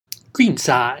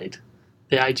Greenside,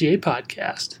 the IGA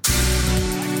podcast.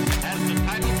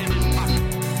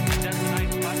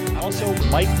 Also,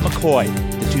 Mike McCoy,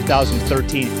 the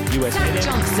 2013 U.S. Zach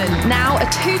Johnson, now a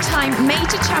two-time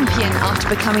major champion after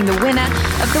becoming the winner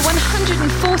of the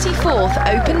 144th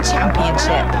Open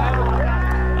Championship.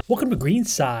 Welcome to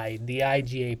Greenside, the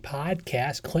IGA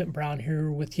podcast. Clint Brown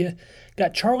here with you.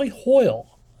 Got Charlie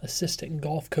Hoyle, assistant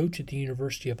golf coach at the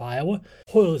University of Iowa.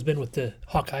 Hoyle has been with the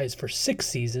Hawkeyes for 6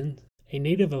 seasons. A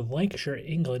native of Lancashire,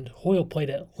 England, Hoyle played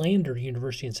at Lander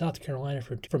University in South Carolina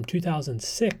from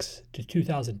 2006 to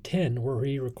 2010, where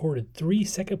he recorded 3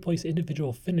 second-place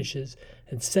individual finishes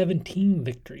and 17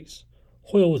 victories.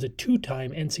 Hoyle was a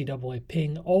 2-time NCAA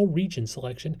Ping All-Region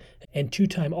selection and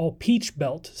 2-time All-Peach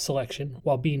Belt selection,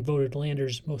 while being voted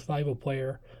Lander's most valuable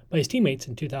player by his teammates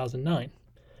in 2009.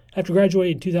 After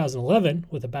graduating in 2011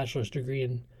 with a bachelor's degree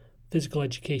in physical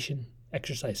education,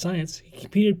 exercise science, he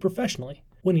competed professionally,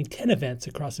 winning 10 events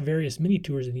across various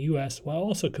mini-tours in the U.S. while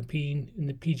also competing in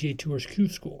the PGA Tour's Q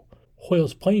School.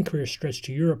 Hoyle's playing career stretched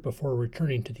to Europe before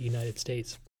returning to the United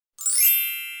States.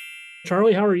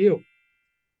 Charlie, how are you?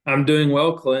 I'm doing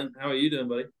well, Clint. How are you doing,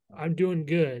 buddy? I'm doing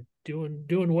good. Doing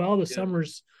well. The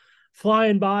summer's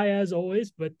flying by as always,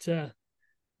 but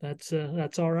that's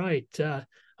all right.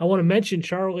 I want to mention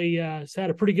Charlie has had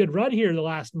a pretty good run here the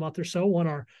last month or so, won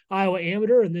our Iowa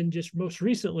Amateur, and then just most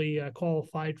recently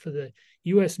qualified for the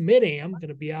U.S. Mid-Am, going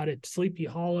to be out at Sleepy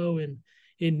Hollow in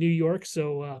New York.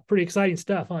 So pretty exciting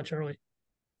stuff, huh, Charlie?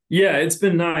 Yeah, it's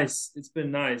been nice.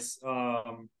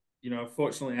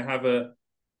 Fortunately, I have an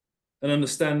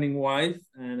understanding wife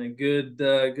and a good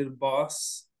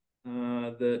boss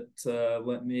that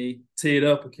let me tee it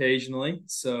up occasionally.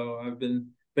 So I've been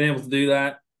able to do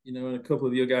that, in a couple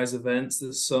of your guys' events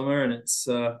this summer, and it's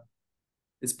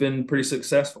been pretty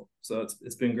successful. So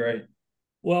it's been great.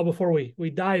 Well, before we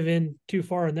dive in too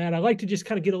far in that, I'd like to just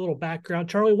kind of get a little background.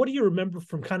 Charlie, what do you remember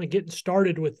from kind of getting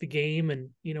started with the game and,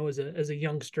 as a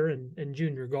youngster and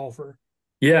junior golfer?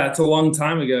 Yeah, it's a long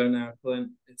time ago now,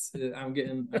 Clint. I'm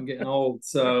getting old,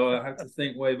 so I have to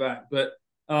think way back. But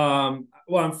I'm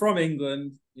from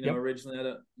England, originally. I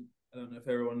don't know if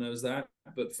everyone knows that,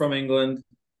 but from England.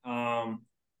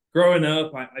 Growing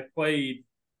up, I played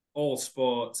all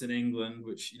sports in England,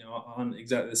 which aren't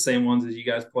exactly the same ones as you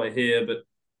guys play here, but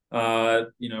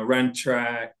ran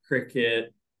track,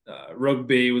 cricket,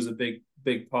 rugby was a big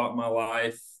part of my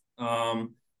life,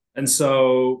 and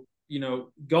so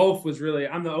golf was really.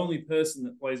 I'm the only person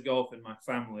that plays golf in my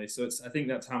family, so I think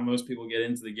that's how most people get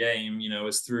into the game.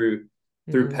 Is through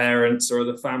parents or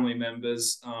the family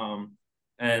members, and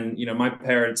my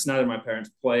parents. Neither of my parents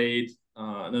played.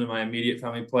 None of my immediate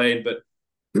family played, but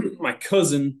my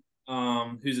cousin,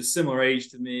 who's a similar age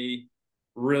to me,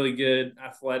 really good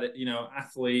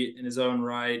athlete in his own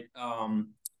right.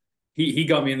 He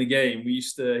got me in the game. He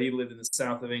lived in the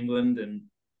south of England, and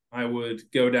I would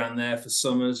go down there for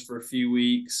summers for a few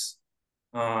weeks.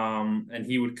 And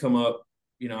he would come up,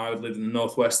 I would live in the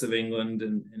northwest of England,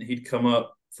 and he'd come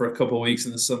up for a couple of weeks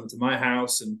in the summer to my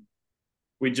house, and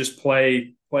we'd just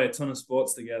play a ton of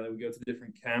sports together. We go to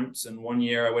different camps, and one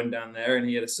year I went down there and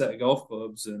he had a set of golf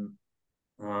clubs, and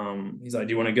he's like,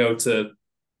 do you want to go to,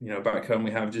 back home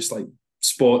we have just like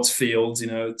sports fields,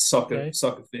 soccer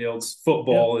fields.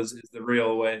 Football is the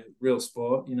real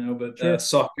sport, but sure.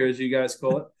 Soccer, as you guys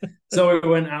call it. So we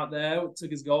went out there,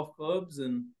 took his golf clubs,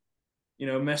 and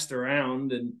messed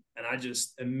around, and I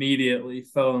just immediately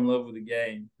fell in love with the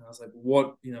game. I was like,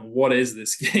 what is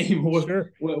this game?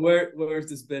 Sure. Where has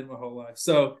this been my whole life?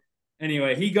 So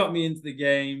anyway, he got me into the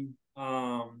game.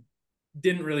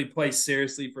 Didn't really play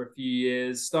seriously for a few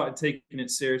years. Started taking it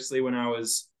seriously when I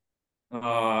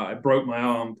broke my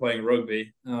arm playing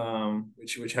rugby,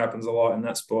 which happens a lot in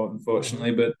that sport,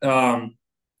 unfortunately. Mm-hmm. But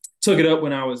took it up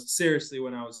when I was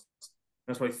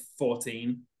probably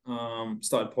 14.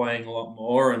 Started playing a lot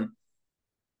more and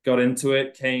got into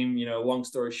it. Long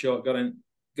story short, got into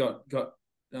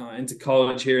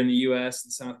college here in the U.S.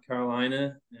 in South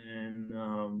Carolina,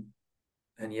 and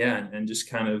just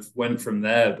kind of went from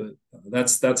there. But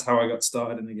that's how I got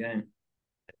started in the game.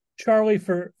 Charlie,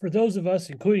 for those of us,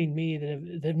 including me,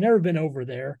 that have never been over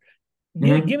there,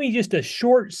 Mm-hmm. give me just a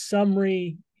short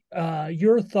summary.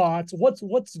 Your thoughts.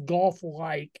 What's golf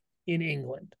like in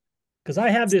England? Because I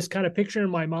have this kind of picture in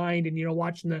my mind, and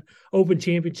watching the Open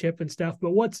Championship and stuff.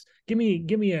 But give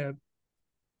me a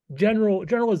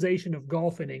generalization of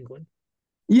golf in England.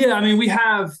 Yeah, I mean, we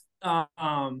have,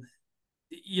 again,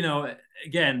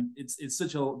 it's been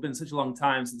such a long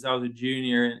time since I was a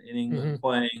junior in England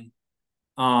playing.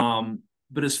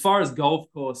 But as far as golf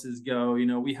courses go,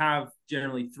 we have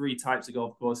generally 3 types of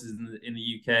golf courses in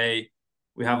the UK.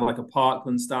 We have like a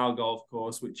Parkland style golf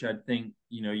course, which I think,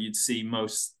 you'd see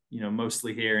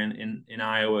mostly here in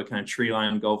Iowa, kind of tree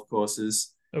line golf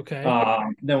courses. Okay.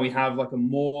 Then we have like a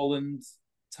moorland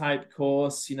type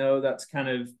course, that's kind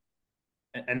of,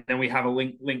 and then we have a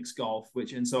links golf,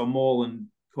 and so a moorland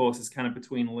course is kind of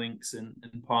between links and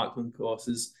Parkland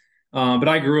courses. But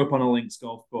I grew up on a links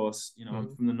golf course.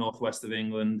 I'm from the northwest of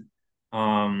England.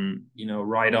 Essentially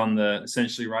right on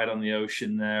the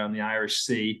ocean there, on the Irish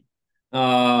Sea.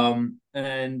 So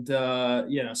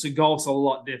golf's a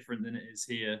lot different than it is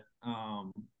here.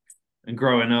 And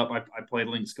growing up, I played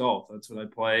links golf. That's what I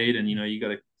played. And, you got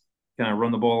to kind of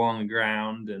run the ball along the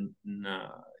ground and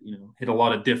hit a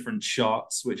lot of different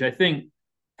shots, which I think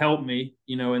helped me,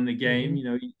 in the game.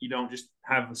 You don't just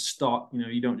have a stock,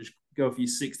 you don't just go for your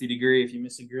 60 degree. If you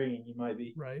miss a green, you might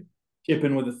be right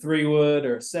chipping with a 3-wood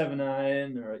or a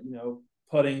 7-iron or,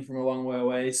 putting from a long way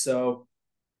away. So,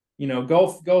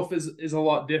 golf is a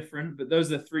lot different, but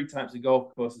those are the 3 types of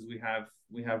golf courses we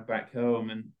have back home.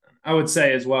 And I would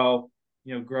say as well,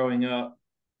 growing up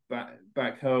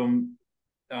back home,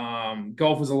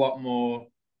 golf was a lot more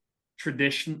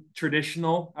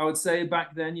traditional, I would say,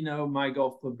 back then. My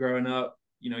golf club growing up,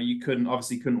 you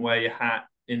couldn't wear your hat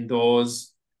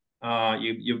indoors,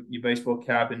 your baseball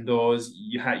cap indoors.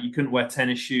 You couldn't wear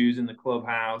tennis shoes in the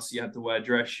clubhouse. You had to wear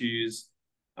dress shoes.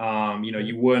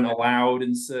 You weren't allowed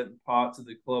in certain parts of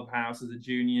the clubhouse as a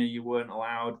junior. You weren't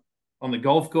allowed on the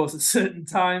golf course at certain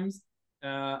times.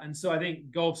 And so I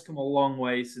think golf's come a long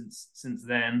way since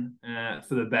then,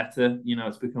 for the better.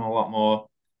 It's become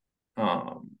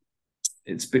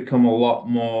a lot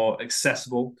more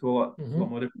accessible to a lot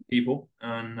more different people.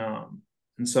 And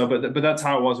so but that's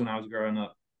how it was when I was growing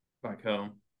up back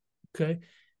home. Okay.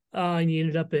 And you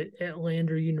ended up at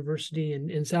Lander University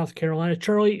in South Carolina.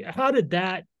 Charlie, how did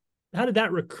that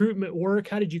recruitment work?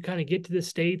 How did you kind of get to the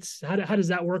States? How does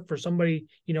that work for somebody,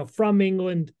 from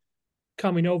England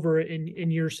coming over in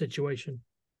your situation?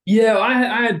 Yeah,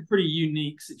 I had a pretty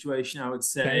unique situation, I would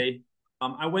say.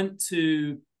 Okay. I went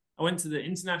to the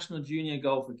International Junior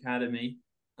Golf Academy,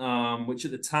 which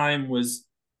at the time was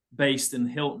based in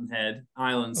Hilton Head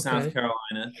Island, Okay. South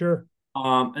Carolina. Sure.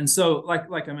 And so,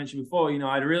 like I mentioned before,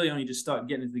 I'd really only just started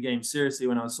getting into the game seriously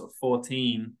when I was sort of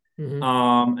 14.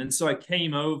 And so I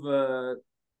came over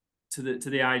to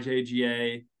the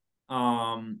IJGA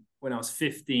when I was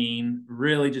 15.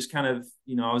 Really, just kind of,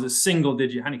 I was a single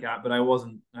digit handicap, but I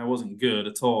wasn't good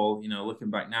at all. Looking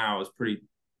back now, I was pretty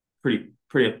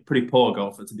poor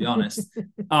golfer, to be honest.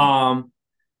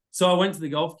 So I went to the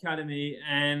golf academy,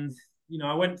 and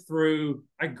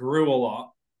I grew a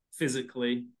lot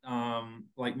physically.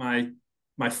 Like my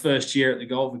first year at the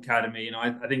golf academy,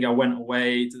 I think I came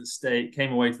away to the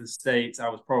States. I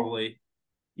was probably,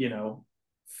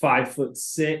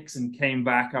 5'6", and came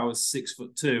back, I was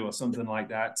 6'2" or something like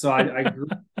that. So I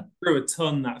grew a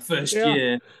ton that first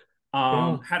year.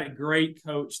 Had a great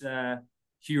coach there,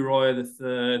 Hugh Royer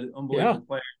III, unbelievable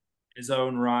player in his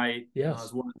own right. Yes.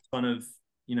 Has won a ton of,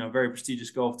 very prestigious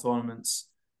golf tournaments.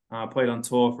 Played on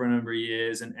tour for a number of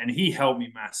years, and he helped me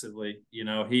massively.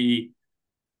 He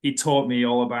taught me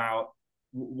all about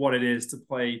what it is to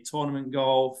play tournament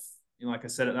golf. Like I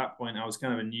said, at that point, I was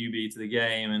kind of a newbie to the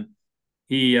game, and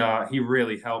he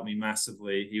really helped me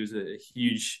massively. He was a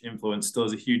huge influence, still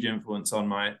is a huge influence on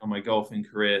my golfing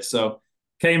career. So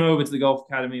came over to the golf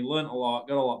academy, learned a lot,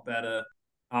 got a lot better.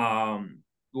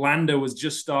 Lander was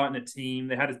just starting a team.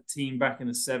 They had a team back in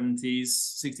the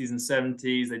 60s and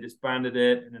 70s. They disbanded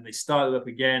it, and then they started up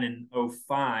again in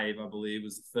 2005, I believe,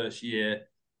 was the first year.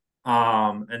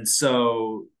 And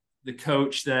so the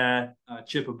coach there,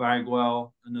 Chipper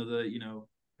Bagwell, another,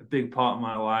 a big part of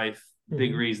my life,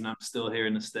 big reason I'm still here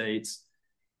in the States.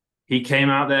 He came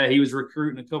out there. He was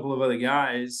recruiting a couple of other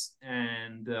guys,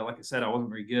 and like I said, I wasn't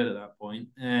very good at that point.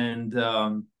 And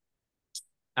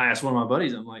I asked one of my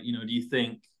buddies, I'm like, do you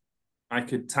think I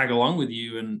could tag along with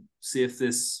you and see if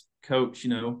this coach,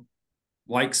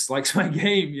 likes my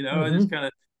game, I just kind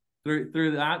of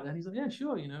threw that, and he's like, yeah,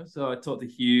 sure, So I talked to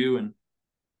Hugh, and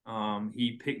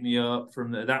he picked me up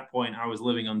from at that point. I was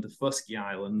living on Defusky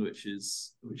Island, which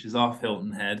is off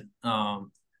Hilton Head. So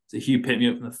Hugh picked me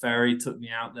up from the ferry, took me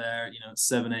out there, at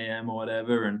 7 a.m. or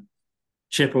whatever, and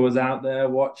Chipper was out there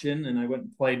watching, and I went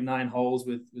and played 9 holes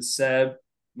with Seb,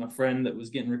 my friend that was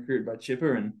getting recruited by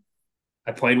Chipper, and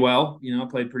I played well. I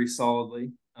played pretty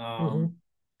solidly. And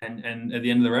at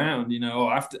the end of the round,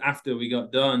 after we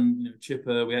got done,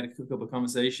 Chipper, we had a couple of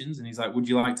conversations, and he's like, "Would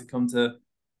you like to come to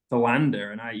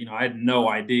Lander?" And I had no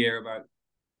idea about,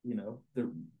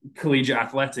 the collegiate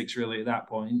athletics really at that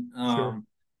point. Sure.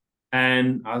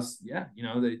 And I was,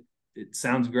 it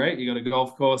sounds great. You got a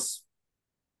golf course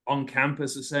on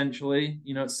campus essentially.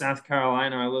 It's South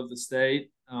Carolina. I love the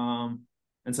state.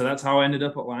 And so that's how I ended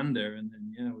up at Lander. And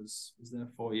then yeah, was there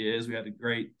 4 years. We had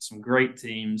some great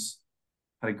teams.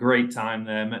 Had a great time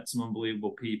there. Met some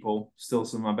unbelievable people. Still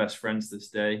some of my best friends this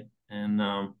day. And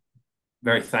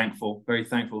very thankful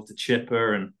to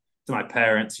Chipper and to my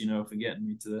parents, for getting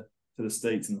me to the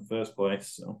States in the first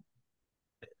place. So,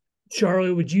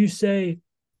 Charlie, would you say,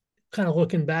 kind of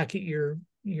looking back at your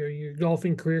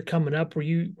golfing career coming up, were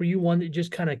you one that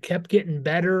just kind of kept getting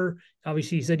better?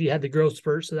 Obviously, you said you had the growth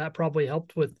spurt, so that probably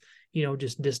helped with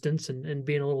just distance and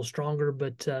being a little stronger.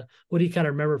 But what do you kind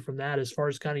of remember from that as far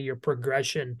as kind of your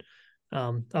progression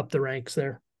up the ranks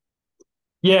there?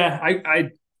 Yeah, I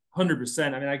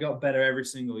 100%. I mean, I got better every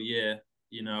single year.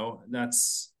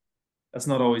 That's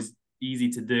not always easy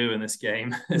to do in this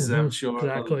game, as I'm sure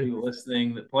exactly. other people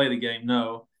listening that play the game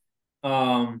know.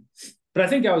 But I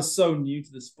think I was so new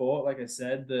to the sport, like I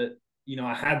said, that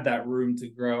I had that room to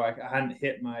grow. I hadn't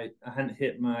hit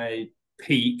my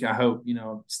peak. I hope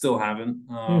still haven't.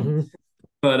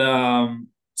 But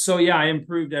so yeah, I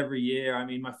improved every year. I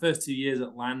mean, my first 2 years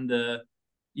at Lander,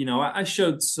 I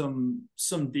showed some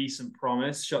decent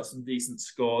promise, shot some decent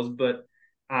scores, but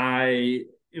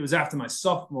it was after my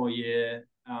sophomore year.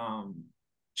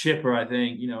 Chipper, I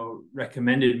think,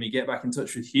 recommended me get back in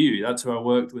touch with Hugh. That's who I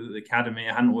worked with at the academy.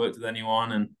 I hadn't worked with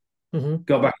anyone, and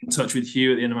got back in touch with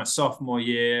Hugh at the end of my sophomore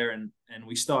year, and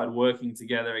we started working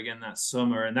together again that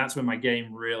summer. And that's when my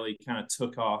game really kind of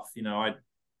took off. I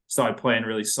started playing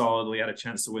really solidly, had a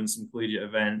chance to win some collegiate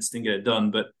events, didn't get it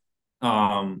done, but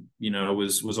it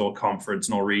was all conference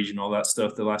and all region, all that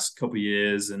stuff the last couple of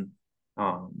years, and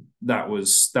that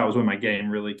was when my game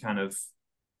really kind of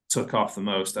took off the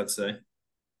most, I'd say.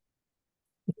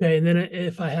 Okay, and then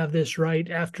if I have this right,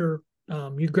 after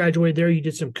you graduated there, you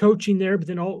did some coaching there, but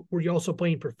then were you also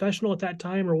playing professional at that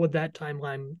time, or what that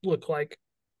timeline look like?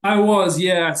 I was,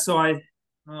 yeah. So it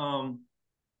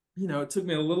took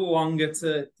me a little longer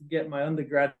to get my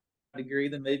undergrad degree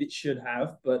than maybe it should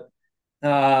have, but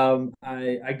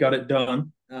I got it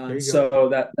done. So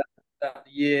that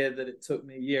year that it took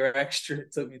me, a year extra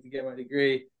it took me to get my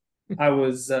degree, I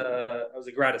was a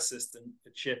grad assistant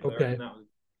for Chipper, okay. and that was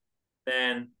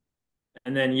then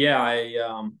yeah,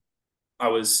 I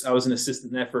was an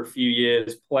assistant there for a few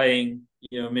years, playing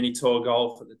mini tour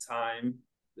golf at the time.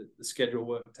 The schedule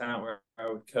worked out where I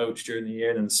would coach during the year,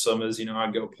 and in the summers,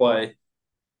 I'd go play.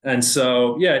 And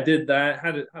so yeah, I did that.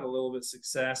 Had a little bit of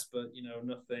success, but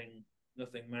nothing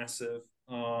massive.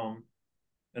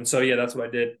 And so yeah, that's what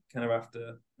I did kind of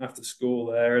after school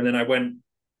there. And then I went.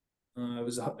 It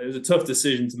was a tough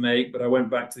decision to make, but I went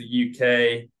back to the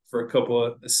UK for a couple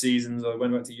of seasons. I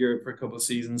went back to Europe for a couple of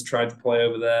seasons, tried to play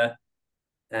over there,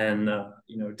 and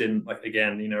didn't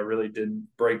really didn't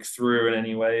break through in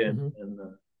any way, and had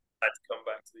to come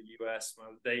back to the US. I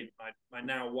was dating my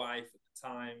now wife at the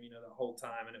time, the whole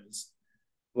time, and it was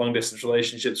long distance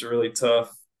relationships are really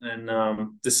tough, and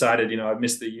decided I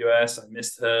missed the US, I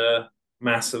missed her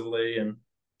massively, and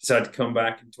decided to come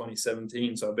back in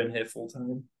 2017. So I've been here full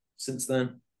time since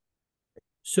then.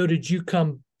 So did you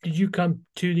come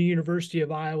to the University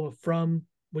of Iowa from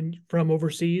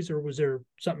overseas, or was there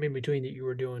something in between that you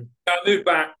were doing? I moved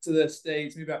back to the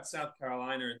States, moved back to South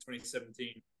Carolina in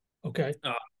 2017. Okay.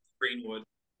 Greenwood,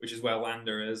 which is where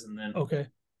Lander is, and then okay.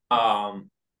 My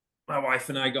wife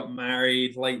and I got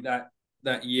married late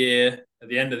that year, at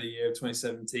the end of the year of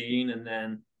 2017, and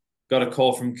then got a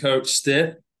call from Coach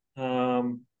Stitt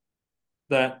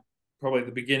that probably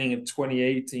the beginning of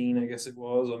 2018, I guess it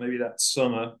was, or maybe that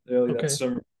summer, that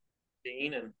summer,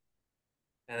 and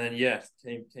then yeah,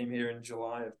 came here in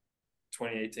July of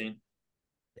 2018.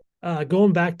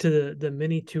 Going back to the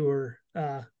mini tour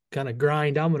kind of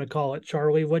grind, I'm going to call it,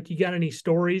 Charlie. What you got? Any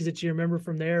stories that you remember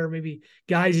from there? Or maybe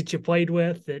guys that you played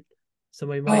with that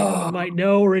somebody might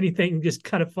know, or anything just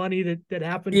kind of funny that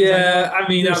happened? Yeah, I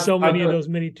mean, there's so many of those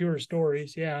mini tour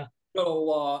stories. Yeah, got a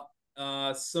lot.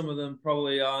 Some of them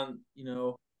probably aren't,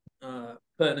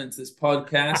 pertinent to this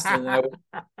podcast, and I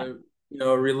would,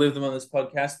 relive them on this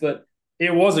podcast. But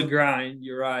it was a grind.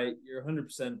 You're right. You're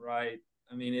 100% right.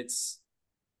 I mean, it's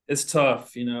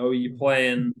tough. You're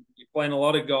playing a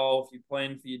lot of golf. You're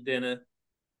playing for your dinner.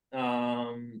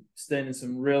 Staying in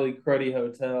some really cruddy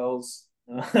hotels.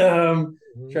 Trying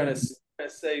to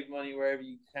save money wherever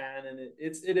you can, and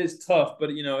it is tough, but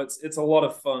it's a lot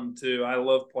of fun too. I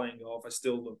love playing golf. I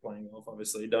still love playing golf.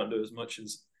 Obviously, don't do as much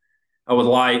as I would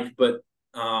like, but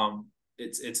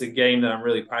it's a game that I'm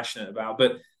really passionate about.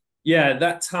 But yeah,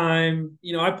 that time,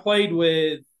 I played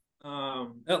with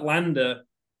at Lander,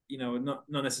 not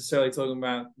necessarily talking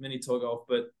about mini tour golf,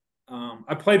 but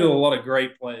I played with a lot of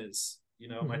great players.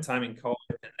 my time in college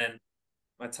and then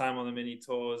my time on the mini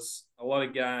tours. A lot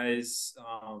of guys,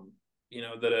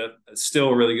 that are still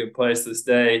a really good players to this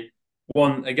day.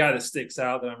 A guy that sticks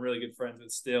out that I'm really good friends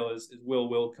with still is Will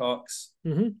Wilcox.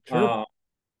 Sure.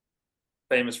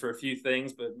 Famous for a few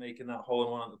things, but making that hole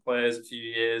in one of the players a few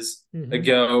years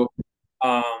ago.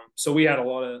 So we had a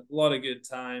lot of good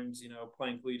times,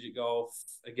 playing collegiate golf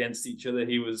against each other.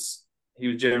 He was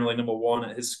generally number one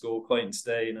at his school, Clayton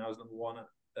State, and I was number one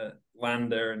at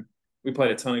Lander, and we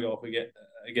played a ton of golf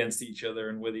against each other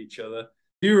and with each other. I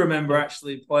do remember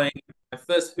actually playing my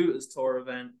first Hooters Tour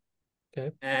event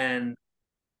and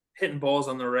hitting balls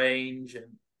on the range,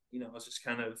 and I was just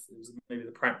it was maybe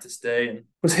the practice day and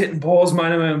was hitting balls,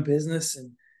 minding my own business,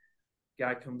 and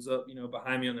guy comes up,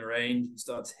 behind me on the range and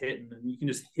starts hitting, and you can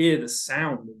just hear the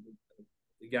sound of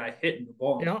the guy hitting the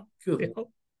ball. Yeah. Good.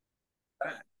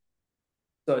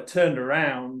 So I turned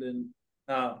around and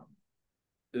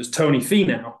it was Tony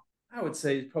Finau. I would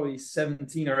say he's probably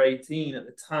 17 or 18 at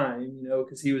the time,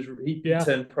 because he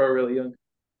turned pro really young.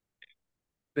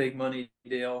 Big money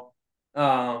deal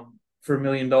for $1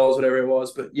 million, whatever it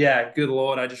was. But yeah, good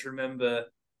Lord, I just remember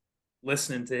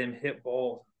listening to him hit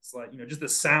balls. It's like, just the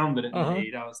sound that it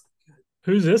made. I was like,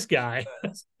 who's this guy?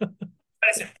 That's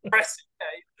impressive.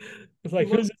 It's like,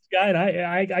 who's this guy?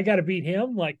 And I got to beat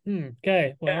him? Like,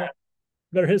 okay, well,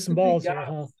 better hit some balls here,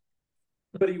 huh?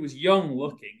 But he was young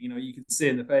looking, you could see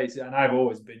in the face. And I've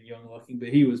always been young looking, but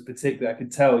he was particularly, I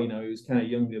could tell, he was kind of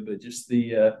younger, but just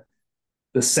the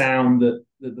sound that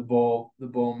the ball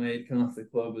made coming off the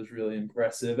club was really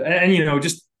impressive. And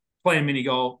just playing mini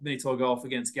tour golf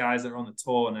against guys that are on the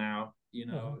tour now,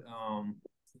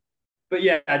 but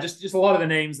yeah, just a lot of the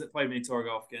names that played mini tour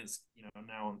golf against,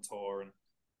 now on tour. And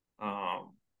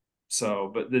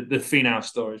but the Finau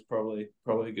story is probably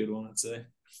a good one, I'd say.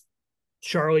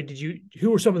 Charlie,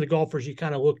 who were some of the golfers you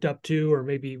kind of looked up to, or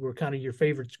maybe were kind of your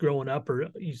favorites growing up? Or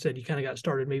you said you kind of got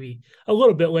started maybe a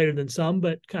little bit later than some,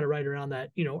 but kind of right around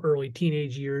that, early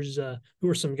teenage years. Who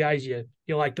were some guys you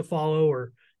like to follow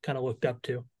or kind of looked up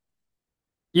to?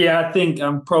 Yeah, I think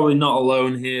I'm probably not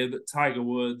alone here, but Tiger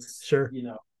Woods, sure. Good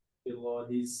Lord,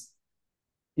 he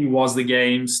was the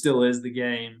game, still is the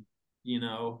game,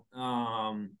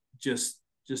 just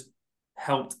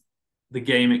helped the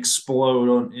game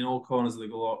explode in all corners of the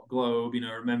globe.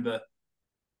 I remember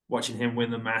watching him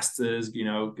win the Masters,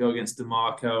 go against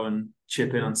DeMarco and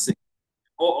chip in on six.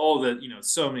 All the,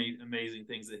 so many amazing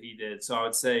things that he did. So I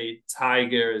would say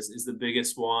Tiger is the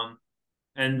biggest one.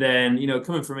 And then,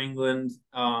 coming from England,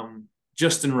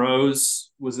 Justin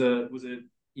Rose was a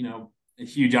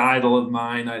huge idol of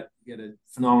mine. He had a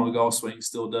phenomenal golf swing,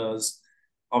 still does.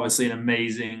 Obviously an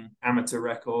amazing amateur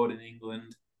record in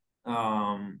England.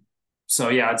 So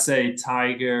yeah, I'd say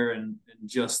Tiger and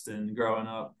Justin growing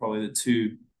up, probably the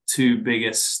two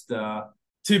biggest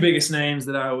names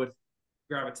that I would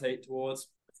gravitate towards.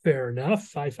 Fair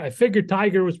enough. I figured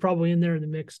Tiger was probably in there in the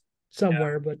mix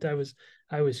somewhere, but I was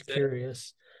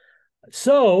curious.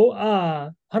 So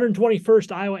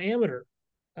 121st Iowa Amateur,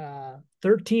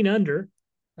 13 under,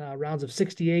 rounds of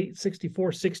 68,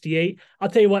 64, 68. I'll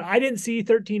tell you what, I didn't see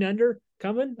 13 under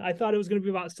coming. I thought it was going to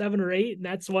be about 7 or 8, and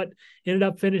that's what ended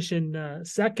up finishing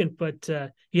second. But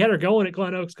you had her going at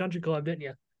Glen Oaks Country Club, didn't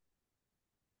you?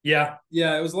 Yeah,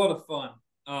 it was a lot of fun.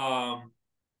 I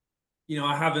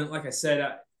haven't, like I said,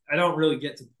 I don't really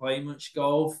get to play much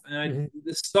golf. And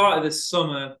the start of this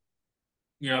summer,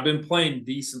 I've been playing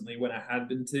decently when I had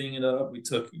been teeing it up. We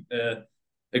took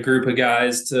a group of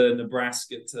guys to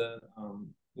Nebraska to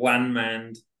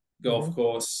Landmand golf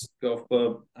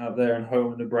club out there in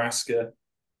Homer, Nebraska.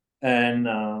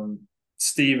 And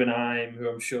Steve and I, who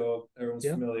I'm sure everyone's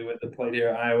familiar with, that played here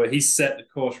at Iowa, he set the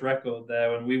course record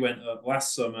there when we went up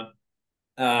last summer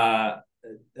at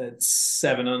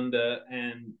 7 under.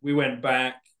 And we went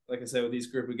back, like I said, with these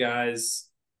group of guys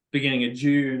beginning of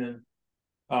June. And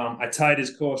I tied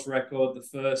his course record the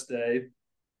first day,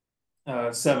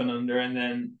 7 under, and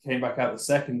then came back out the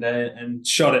second day and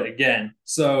shot it again.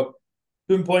 So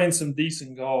been playing some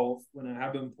decent golf when I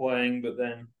have been playing, but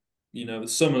then, the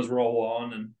summers roll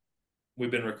on and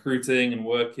we've been recruiting and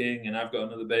working, and I've got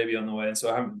another baby on the way. And so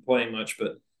I haven't been playing much,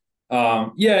 but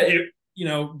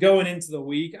going into the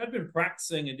week, I'd been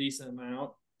practicing a decent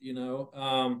amount,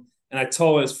 and I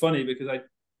told it was funny because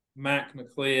Mac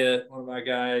McClear, one of our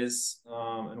guys,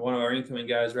 and one of our incoming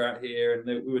guys were out here, and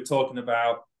we were talking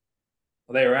about,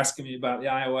 they were asking me about the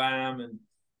IOAM,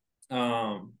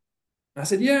 and I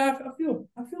said, yeah, I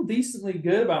feel decently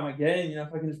good about my game.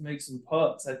 If I can just make some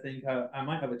putts, I think I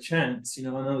might have a chance. I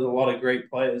know there's a lot of great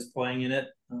players playing in it,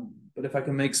 but if I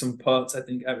can make some putts, I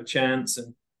think I have a chance.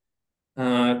 And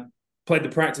played the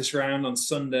practice round on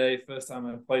Sunday, first time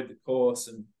I played the course.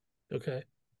 And Okay.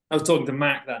 I was talking to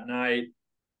Mac that night,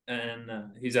 and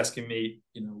he's asking me,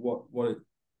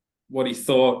 what he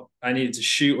thought I needed to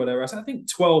shoot, whatever. I said, I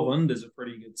think 12 under is a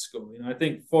pretty good score. I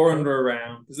think 4 under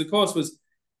around, because the course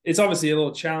it's obviously a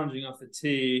little challenging off the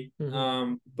tee,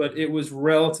 but it was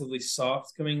relatively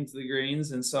soft coming to the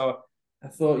greens. And so I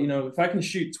thought, if I can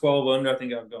shoot 12 under, I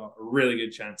think I've got a really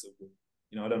good chance of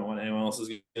winning. I don't know what anyone else is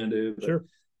going to do. But, Sure.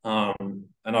 And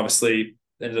obviously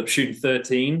ended up shooting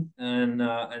 13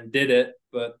 and did it.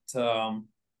 But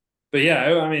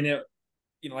yeah, I mean,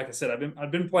 like I said,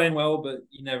 I've been playing well, but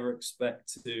you never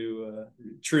expect to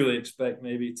truly expect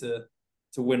maybe to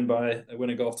win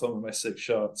a golf tournament by 6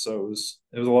 shots. So it was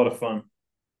a lot of fun.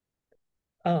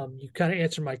 You kind of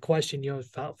answered my question.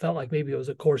 Felt like maybe it was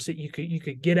a course that you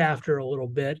could get after a little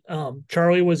bit.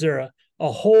 Charlie, was there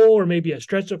a hole or maybe a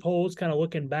stretch of holes kind of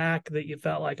looking back that you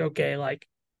felt like, okay, like,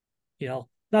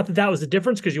 not that was the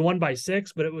difference because you won by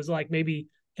 6, but it was like maybe,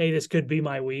 hey, this could be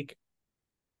my week.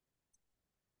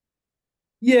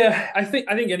 Yeah, I think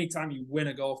anytime you win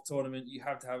a golf tournament, you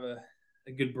have to have a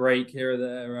good break here or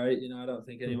there, right? I don't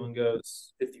think anyone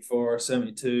goes 54,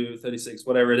 72, 36,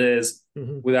 whatever it is,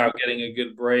 without getting a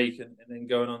good break and then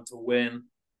going on to win.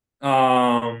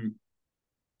 I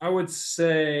would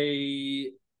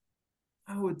say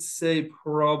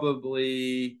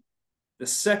probably the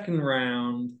second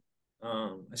round.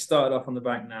 I started off on the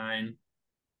back 9,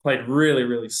 played really,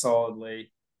 really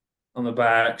solidly on the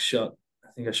back, I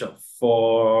think I shot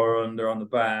 4 under on the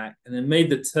back, and then made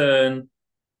the turn,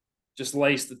 just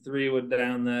laced the 3-wood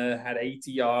down there, had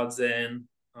 80 yards in.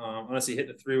 Honestly, hit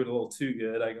the 3-wood a little too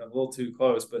good. I got a little too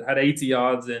close, but had 80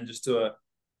 yards in just to a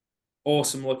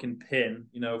awesome looking pin,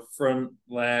 front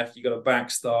left, you got a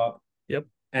backstop. Yep.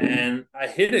 And I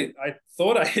hit it. I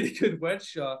thought I hit a good wedge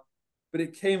shot, but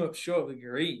it came up short of the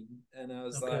green. And I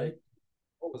was like,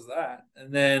 what was that?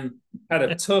 And then had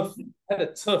a tough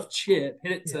chip,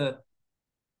 hit it to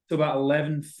about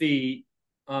 11 feet,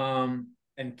 and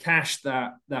cashed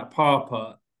that par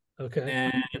putt. Okay.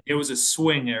 And it was a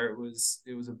swinger. It was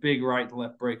a big right to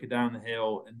left breaker down the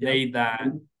hill, and made that.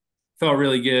 Felt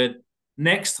really good.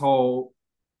 Next hole,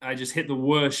 I just hit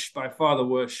by far the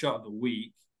worst shot of the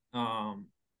week. I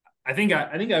think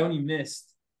I only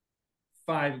missed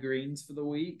 5 greens for the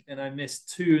week, and I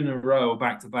missed 2 in a row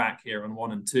back to back here on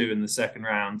 1 and 2 in the second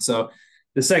round. So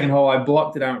the second hole, I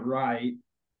blocked it out right,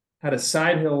 had a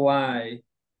side hill lie,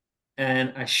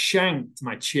 and I shanked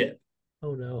my chip.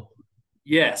 Oh no.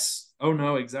 Yes. Oh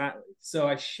no, exactly. So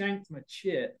I shanked my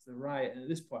chip to the right, and at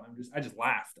this point, I just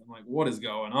laughed. I'm like, what is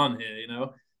going on here?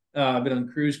 I've been on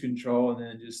cruise control, and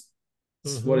then just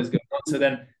what is going on? So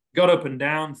then got up and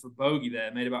down for bogey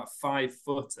there, made about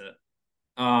 5-footer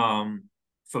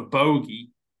for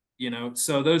bogey.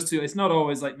 So those two, it's not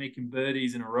always like making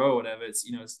birdies in a row or whatever. It's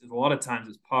a lot of times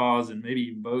it's pars and maybe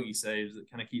even bogey saves that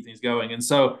kind of keep things going. And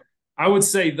so I would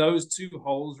say those 2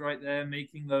 holes right there,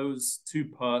 making those 2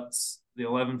 putts, the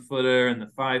 11-footer and the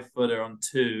 5-footer on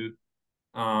 2,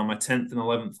 my 10th and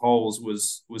 11th holes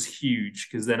was huge,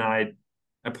 because then I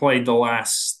played the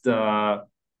last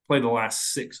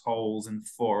 6 holes in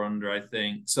 4 under, I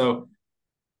think. So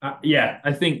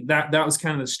I think that was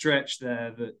kind of the stretch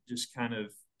there that just kind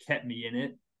of kept me in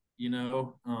it,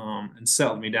 and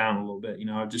settled me down a little bit.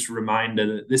 I've just reminded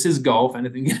that this is golf,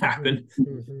 anything can happen.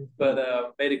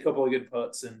 But made a couple of good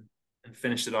putts and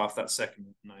finished it off that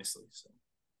second nicely. So,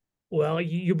 well,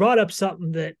 you brought up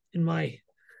something that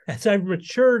as I've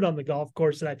matured on the golf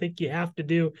course, that I think you have to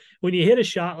do when you hit a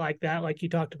shot like that, like you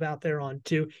talked about there on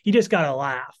 2, you just got to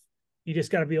laugh. You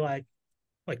just got to be like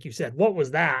you said, what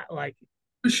was that? Like,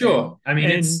 for sure.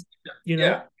 It's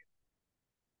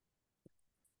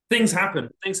things happen.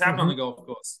 Things happen on the golf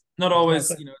course. Not always,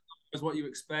 not always what you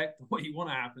expect, what you want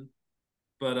to happen.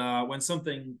 But when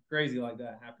something crazy like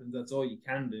that happens, that's all you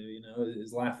can do,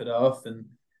 is laugh it off and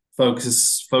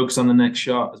focus on the next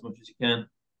shot as much as you can.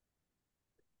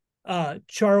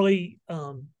 Charlie,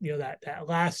 that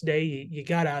last day you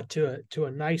got out to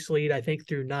a nice lead, I think,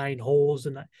 through 9 holes.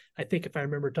 And I think if I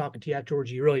remember talking to you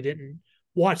afterwards, you really didn't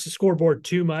watch the scoreboard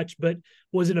too much, but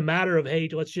was it a matter of, hey,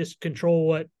 let's just control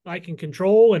what I can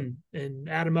control and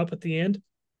add them up at the end?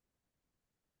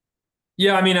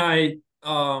 Yeah, I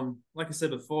like I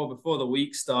said before the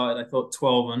week started, I thought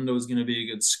 12 under was going to be a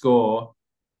good score.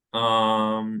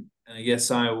 And I guess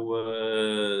I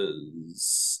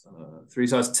was 3,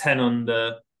 so I was 10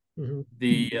 under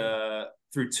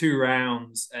through 2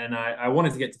 rounds, and I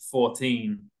wanted to get to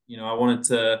 14. I wanted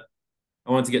to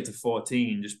get to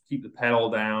 14, just keep the pedal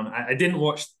down. I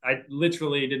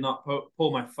literally did not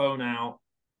pull my phone out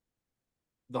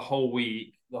the whole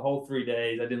week. the whole 3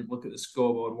 days. I didn't look at the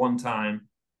scoreboard one time,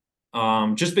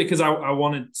 just because I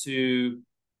wanted to,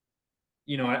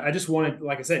 I just wanted,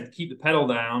 like I said, to keep the pedal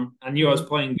down. I knew I was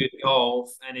playing good golf,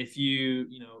 and if you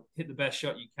hit the best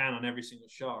shot you can on every single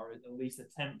shot, or at least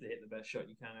attempt to hit the best shot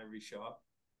you can every shot,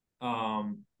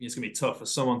 it's gonna be tough for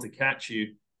someone to catch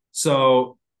you.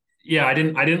 So yeah, I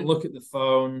didn't look at the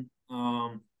phone.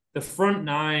 The front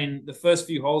nine, the first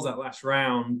few holes that last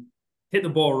round, hit the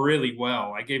ball really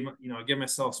well. I gave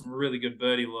myself some really good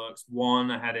birdie looks.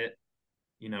 One, I had it,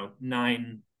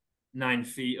 9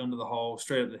 feet under the hole,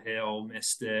 straight up the hill,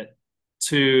 missed it.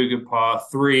 2, good par.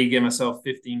 3, gave myself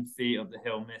 15 feet up the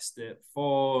hill, missed it.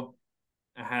 4,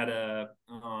 I had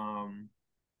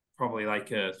probably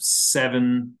like a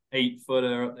 7-8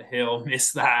 footer up the hill,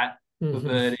 missed that for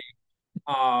birdie.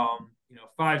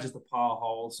 5 just a par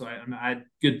hole, so I had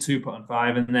good 2-putt on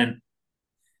 5, and then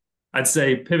I'd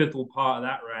say pivotal part of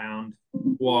that round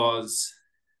was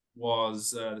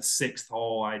the 6th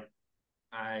hole.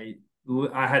 I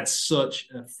had such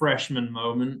a freshman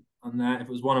moment on that. If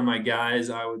it was one of my guys,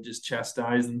 I would just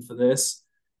chastise them for this.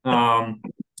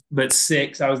 But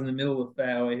 6, I was in the middle of the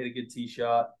fairway, hit a good tee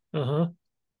shot.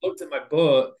 Looked at my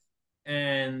book,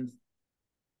 and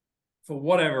for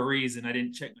whatever reason, I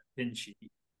didn't check my pin sheet.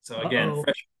 So again,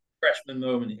 freshman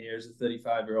moment here as a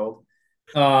 35-year-old.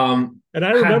 And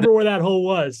I remember where that hole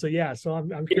was. So yeah, so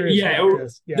I'm curious about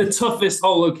this. Yeah. The toughest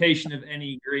hole location of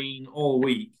any green all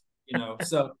week,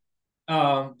 So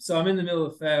so I'm in the middle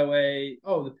of the fairway.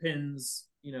 Oh, the pin's,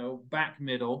 back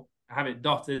middle. I have it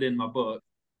dotted in my book.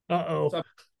 So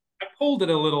I pulled it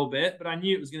a little bit, but I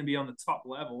knew it was going to be on the top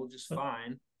level just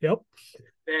fine. Yep.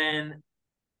 Then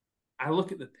I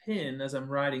look at the pin as I'm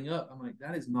riding up. I'm like,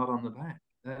 that is not on the back.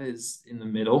 That is in the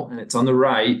middle, and it's on the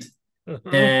right.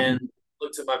 And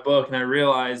looked at my book, and I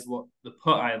realized what the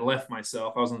putt I had left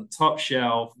myself. I was on the top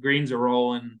shelf. Greens are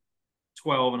rolling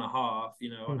 12 and a half,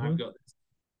 and I've got this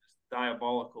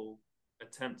diabolical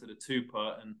attempt at a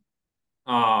 2-putt.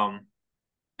 And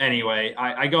anyway,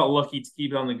 I got lucky to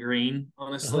keep it on the green,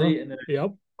 honestly. And then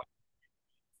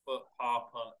foot par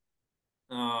putt,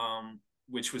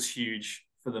 which was huge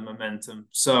for the momentum.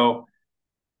 So,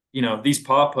 these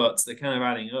par putts, they're kind of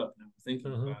adding up now,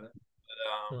 thinking about it.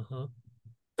 But,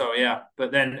 so yeah,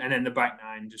 but then the back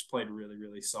nine just played really,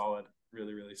 really solid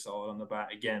on the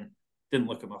back. Again, didn't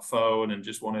look at my phone and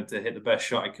just wanted to hit the best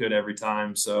shot I could every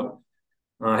time. So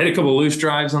hit a couple of loose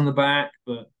drives on the back,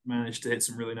 but managed to hit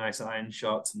some really nice iron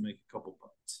shots and make a couple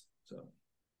putts. So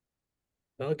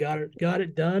well, got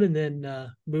it done, and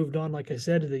then moved on, like I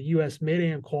said, to the U.S.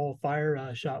 Mid-Am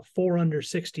qualifier. Shot 4 under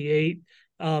 68.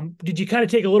 Did you kind of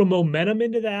take a little momentum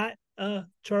into that,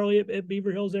 Charlie, at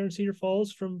Beaver Hills there in Cedar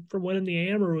Falls from winning the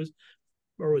AM, or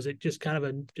was it just kind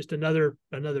of just another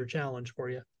challenge for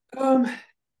you?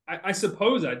 I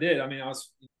suppose I did. I mean, I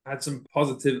had some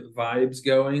positive vibes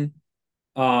going.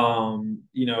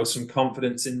 Some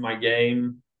confidence in my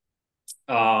game.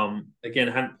 Again,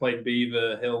 I hadn't played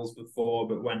Beaver Hills before,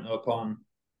 but went up on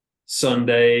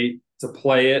Sunday to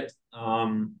play it.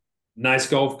 Nice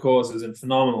golf course, is in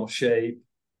phenomenal shape.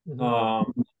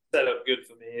 Set up good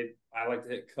for me. I like to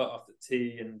hit cut off the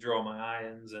tee and draw my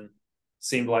irons, and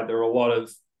seemed like there were a lot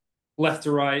of left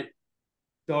to right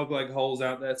dogleg holes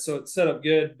out there, so it set up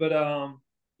good. But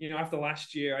after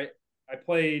last year, I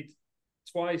played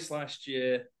twice last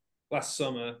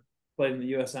summer. Played in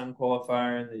the USM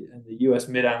qualifier and the US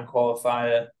Mid-Am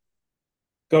qualifier.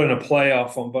 Got in a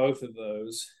playoff on both of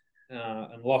those,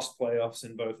 and lost playoffs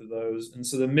in both of those. And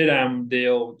so the Mid-Am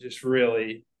deal just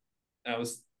really, I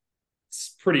was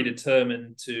pretty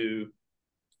determined to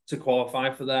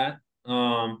qualify for that.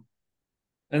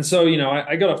 And so,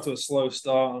 I got off to a slow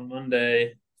start on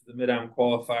Monday for the Mid-Am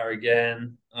qualifier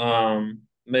again.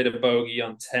 Made a bogey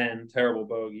on 10, terrible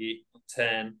bogey on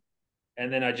 10.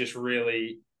 And then I just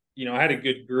really, I had a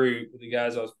good group with the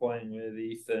guys I was playing with,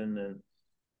 Ethan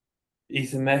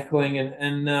Meckling,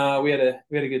 and we had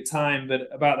a good time. But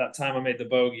about that time I made the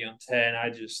bogey on 10,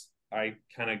 I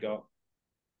kind of got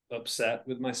upset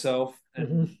with myself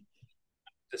and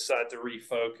decided to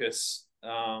refocus,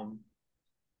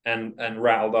 and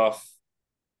rattled off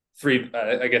 3.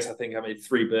 I think I made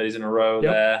 3 birdies in a row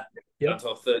there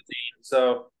until 13.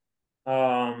 So,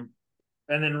 and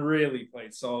then really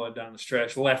played solid down the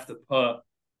stretch. Left the putt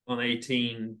on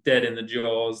 18, dead in the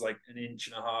jaws, like 1.5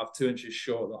 inches, 2 inches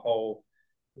short of the hole.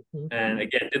 And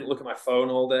again, didn't look at my phone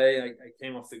all day. I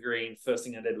came off the green. First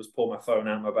thing I did was pull my phone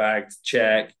out of my bag to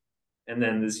check. And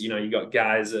then there's, you got a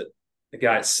guy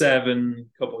at 7,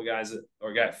 a couple of guys a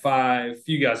guy at 5, a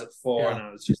few guys at 4, and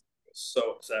I was just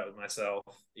so upset with myself,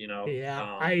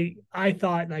 Yeah, I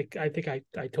thought, and I think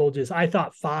I told you this. I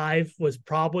thought 5 was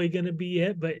probably going to be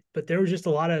it, but there was just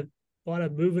a lot of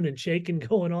moving and shaking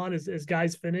going on as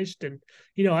guys finished, and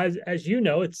as you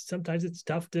know, it's sometimes it's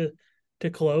tough to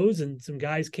close, and some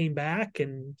guys came back,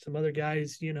 and some other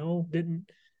guys didn't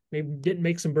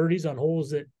make some birdies on holes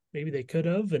that maybe they could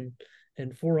have, and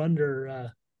 4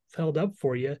 under held up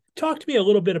for you. Talk to me a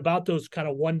little bit about those kind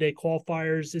of 1-day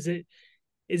qualifiers. Is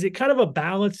it kind of a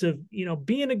balance of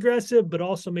being aggressive but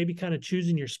also maybe kind of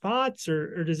choosing your spots,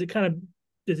 or does it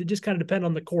just kind of depend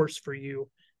on the course for you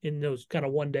in those kind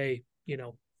of 1-day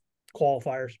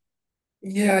qualifiers?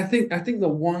 Yeah, I think the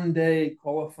 1-day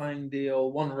qualifying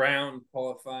deal, 1 round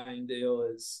qualifying deal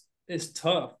is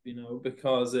tough,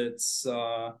 because it's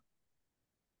I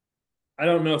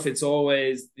don't know if it's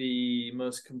always the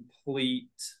most complete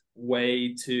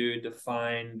way to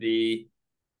define the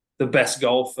best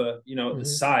golfer, at the Mm-hmm.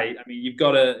 site. I mean,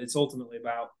 it's ultimately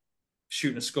about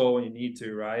shooting a score when you need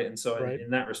to, right? And so Right.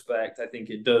 in that respect, I think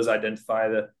it does identify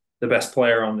the best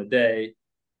player on the day.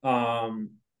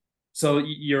 So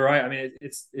you're right. I mean,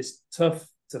 it's tough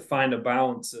to find a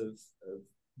balance of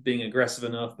being aggressive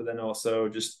enough, but then also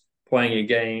just playing a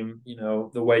game,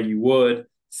 the way you would.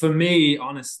 For me,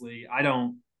 honestly, I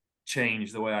don't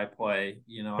change the way I play.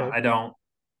 Okay. I don't,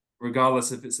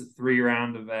 regardless if it's a 3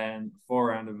 round event, 4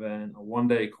 round event, a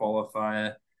 1-day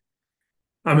qualifier.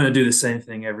 I'm going to do the same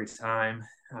thing every time.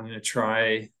 I'm going to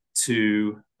try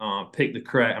to pick the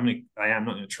correct. I am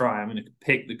not going to try. I'm going to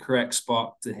pick the correct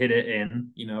spot to hit it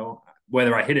in.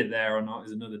 Whether I hit it there or not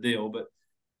is another deal. But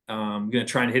I'm going to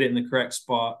try and hit it in the correct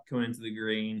spot, coming into the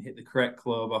green, hit the correct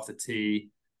club off the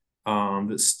tee.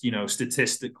 That's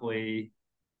statistically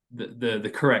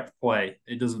the correct play.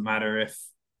 It doesn't matter if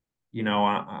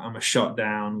I'm a shot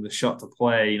down with a shot to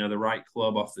play. The right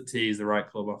club off the tee is the right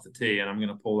club off the tee, and I'm going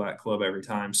to pull that club every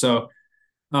time. So,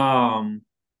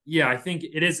 yeah, I think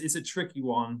it's a tricky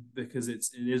one because it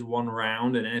is 1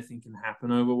 round and anything can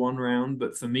happen over 1 round.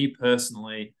 But for me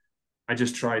personally, I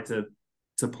just try to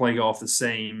play golf the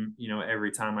same,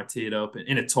 every time I tee it up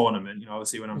in a tournament.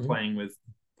 Obviously when I'm Mm-hmm.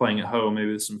 playing at home,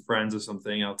 maybe with some friends or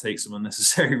something, I'll take some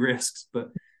unnecessary risks. But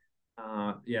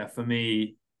yeah, for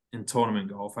me, in tournament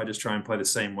golf, I just try and play the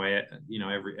same way,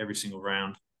 every single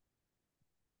round.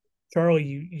 Charlie,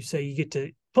 you say you get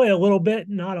to play a little bit,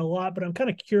 not a lot, but I'm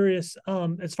kind of curious,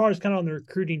 as far as kind of on the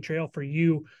recruiting trail for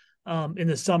you, in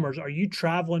the summers, are you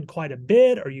traveling quite a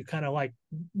bit? Are you kind of like,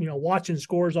 watching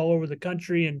scores all over the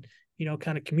country and,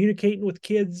 kind of communicating with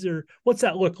kids, or what's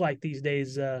that look like these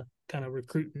days, kind of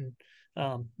recruiting,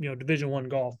 Division I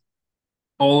golf?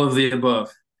 All of the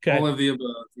above. Okay. All of the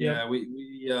above. Yep.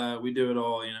 Yeah, we do it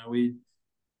all.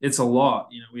 It's a lot.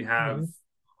 We have Mm-hmm.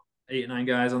 8 or 9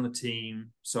 guys on the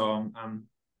team, so I'm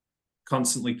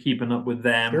constantly keeping up with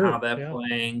them, how Sure. they're Yeah.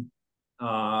 playing.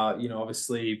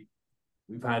 Obviously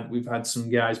we've had some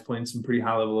guys playing some pretty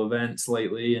high level events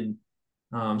lately, and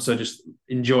so just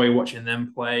enjoy watching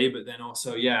them play. But then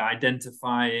also, yeah,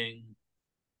 identifying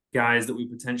guys that we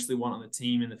potentially want on the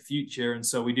team in the future. And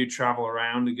so we do travel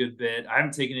around a good bit. I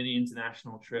haven't taken any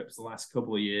international trips the last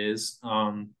couple of years,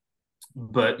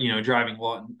 but driving a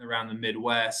lot around the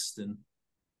Midwest and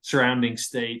surrounding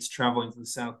states, traveling to the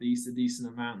Southeast a decent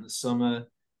amount in the summer.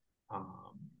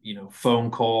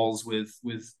 Phone calls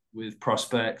with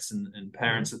prospects and Mm-hmm.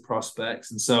 parents of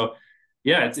prospects, and so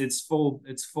yeah, it's full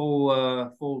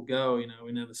go.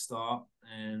 We never stop,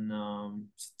 and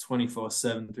it's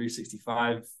 24/7,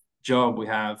 365 job we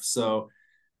have. So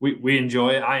we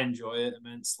enjoy it. I enjoy it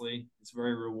immensely. It's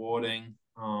very rewarding.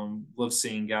 Love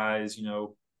seeing guys,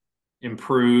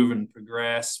 improve and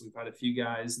progress. We've had a few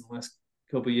guys in the last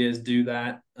couple of years do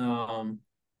that.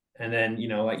 And then,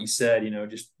 like you said,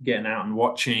 just getting out and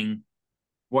watching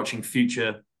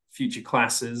future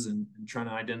classes and trying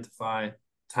to identify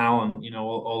talent,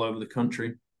 all over the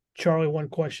country. Charlie, one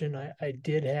question I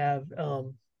did have,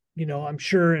 I'm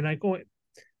sure, and I go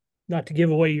not to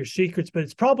give away your secrets, but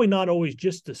it's probably not always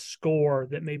just the score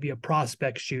that maybe a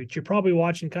prospect shoots. You're probably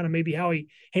watching kind of maybe how he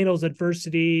handles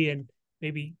adversity and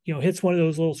maybe, hits one of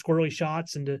those little squirrely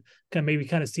shots, and to kind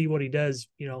of see what he does,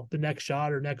 the next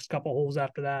shot or next couple holes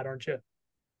after that, aren't you?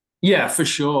 Yeah, for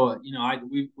sure.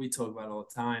 We talk about it all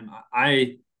the time.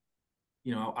 I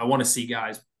want to see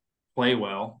guys play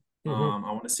well. Mm-hmm.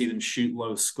 I want to see them shoot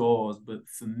low scores. But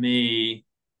for me,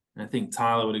 and I think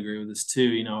Tyler would agree with this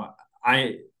too,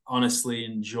 I honestly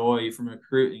enjoy, from a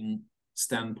recruiting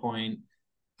standpoint,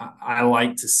 I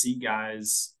like to see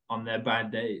guys on their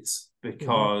bad days Mm-hmm.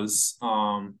 because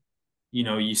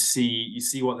you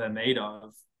see what they're made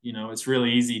of. It's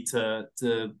really easy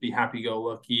to be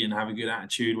happy-go-lucky and have a good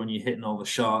attitude when you're hitting all the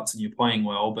shots and you're playing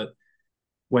well. But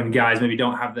when guys maybe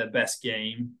don't have their best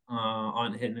game,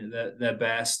 aren't hitting it their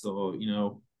best, or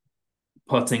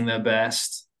putting their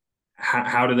best,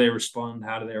 how do they respond?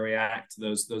 How do they react to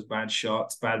those bad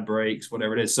shots, bad breaks,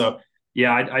 whatever it is? So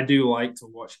yeah, I do like to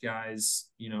watch guys,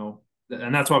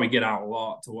 and that's why we get out a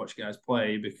lot to watch guys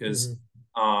play, because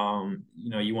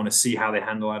you want to see how they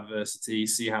handle adversity,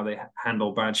 see how they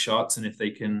handle bad shots, and if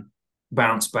they can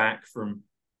bounce back from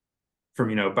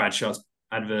bad shots,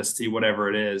 adversity, whatever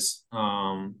it is.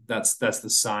 That's the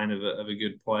sign of a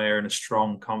good player and a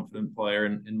strong, confident player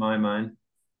in my mind.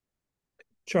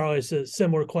 Charlie, it's a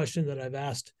similar question that I've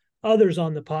asked others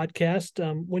on the podcast.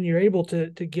 When you're able to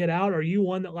get out, are you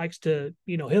one that likes to,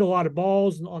 hit a lot of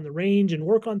balls on the range and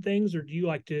work on things, or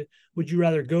would you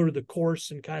rather go to the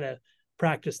course and kind of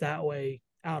practice that way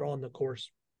out on the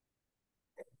course?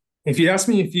 If you asked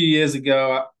me a few years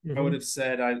ago, I would have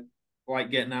said I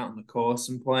like getting out on the course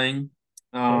and playing.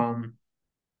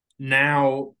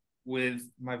 Now with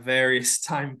my various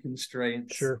time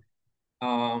constraints, sure,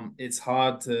 it's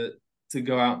hard to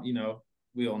go out.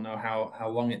 We all know how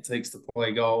long it takes to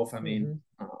play golf. I mean,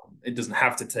 it doesn't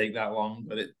have to take that long,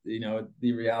 but the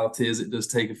reality is it does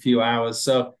take a few hours.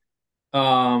 So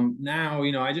now,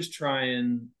 I just try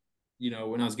and,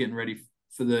 when I was getting ready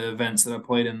for the events that I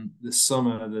played in this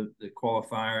summer, the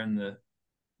qualifier and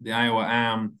the Iowa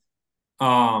Am,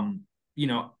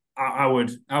 I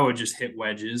would just hit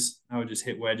wedges. I would just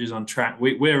hit wedges on track.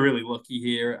 We're really lucky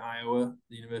here at Iowa,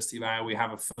 the University of Iowa. We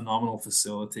have a phenomenal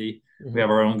facility. We have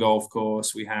our own golf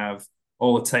course. We have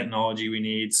all the technology we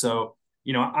need. So,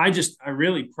 I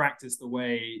really practice the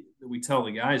way that we tell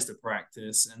the guys to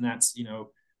practice. And that's,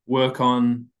 work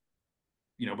on,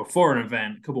 before an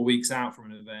event, a couple of weeks out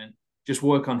from an event, just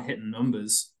work on hitting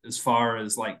numbers as far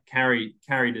as like carry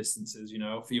distances,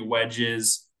 for your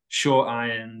wedges, short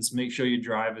irons, make sure your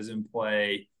driver's in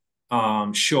play, ton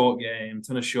of short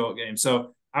game.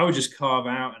 So I would just carve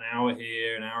out an hour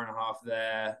here, an hour and a half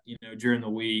there, during the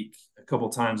week, a couple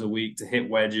times a week to hit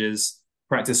wedges,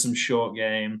 practice some short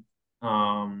game,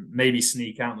 maybe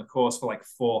sneak out on the course for like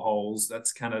 4 holes. That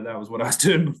was what I was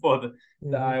doing before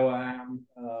the Iowa Am.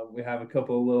 We have a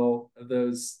couple of little of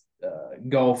those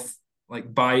golf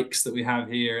like bikes that we have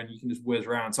here, and you can just whiz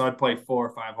around. So I'd play 4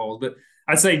 or 5 holes, but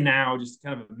I'd say now just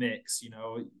kind of a mix,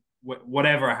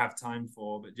 whatever I have time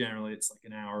for, but generally it's like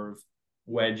an hour of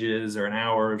wedges or an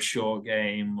hour of short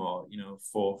game, or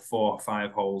 4 or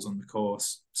 5 holes on the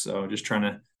course. So just trying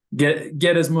to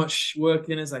get as much work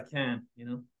in as I can.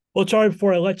 Well, Charlie,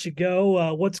 before I let you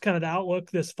go, what's kind of the outlook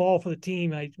this fall for the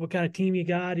team? What kind of team you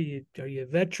got? Are you a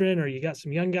veteran, or you got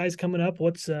some young guys coming up?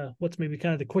 What's maybe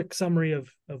kind of the quick summary of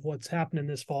what's happening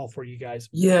this fall for you guys?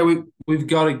 Yeah, we've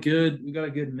got a good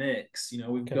mix.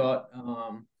 We've got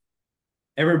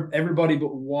everybody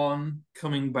but one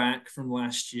coming back from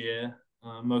last year.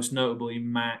 Most notably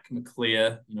Mac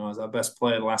McClear, as our best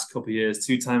player the last couple of years,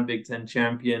 2-time Big Ten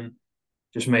champion,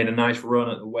 just made a nice run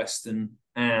at the Western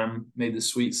Am, made the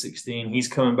Sweet 16. He's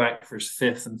coming back for his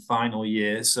 5th and final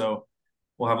year, so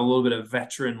we'll have a little bit of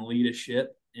veteran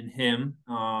leadership in him.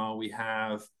 We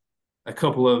have a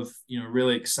couple of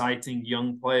really exciting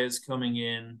young players coming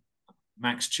in.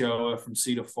 Max Choa from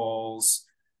Cedar Falls.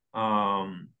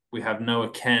 We have Noah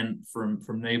Kent from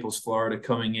Naples, Florida,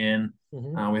 coming in.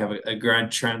 We have a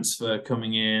grad transfer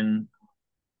coming in,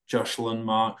 Josh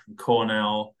Lundmark from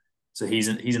Cornell. So he's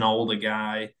an older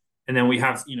guy. And then we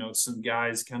have, some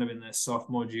guys kind of in their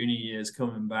sophomore, junior years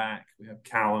coming back. We have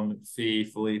Callum McPhee,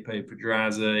 Felipe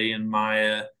Pedraza, Ian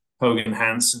Meyer, Hogan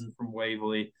Hansen from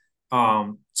Waverly.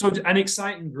 So an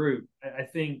exciting group. I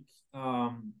think,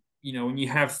 when you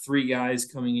have 3 guys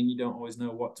coming in, you don't always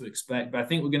know what to expect. But I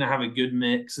think we're going to have a good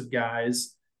mix of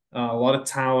guys, a lot of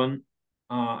talent,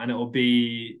 and it'll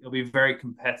be very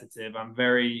competitive. I'm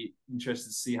very interested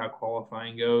to see how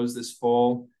qualifying goes this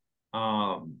fall.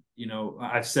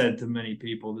 I've said to many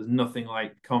people, there's nothing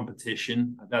like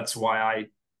competition. That's why I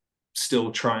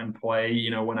still try and play,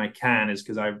 when I can, is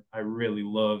because I really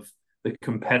love the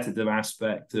competitive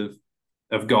aspect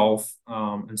of golf.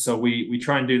 And so we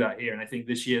try and do that here. And I think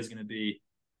this year is going to be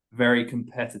very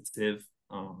competitive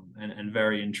and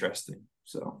very interesting.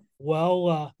 So, well,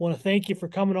 I want to thank you for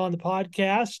coming on the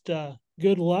podcast.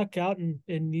 Good luck out in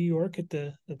New York at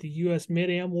the U.S.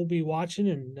 Mid-Am. We'll be watching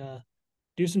and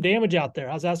do some damage out there.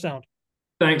 How's that sound?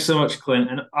 Thanks so much, Clint.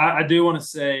 And I do want to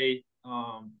say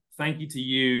thank you to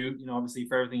you, obviously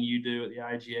for everything you do at the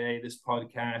IGA, this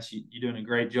podcast. You're doing a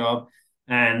great job.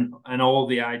 And all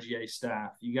the IGA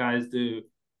staff. You guys do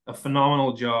a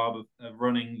phenomenal job of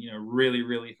running, really,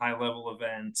 really high-level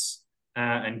events.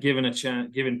 and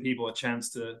giving people a chance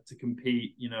to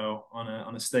compete,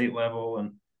 on a state level.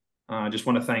 And I just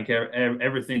want to thank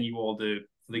everything you all do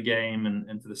for the game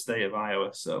and for the state of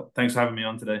Iowa. So thanks for having me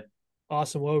on today.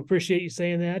 Awesome. Well, we appreciate you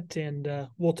saying that, and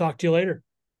we'll talk to you later.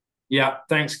 Yeah,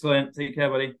 thanks, Clint. Take care,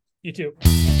 buddy. You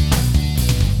too.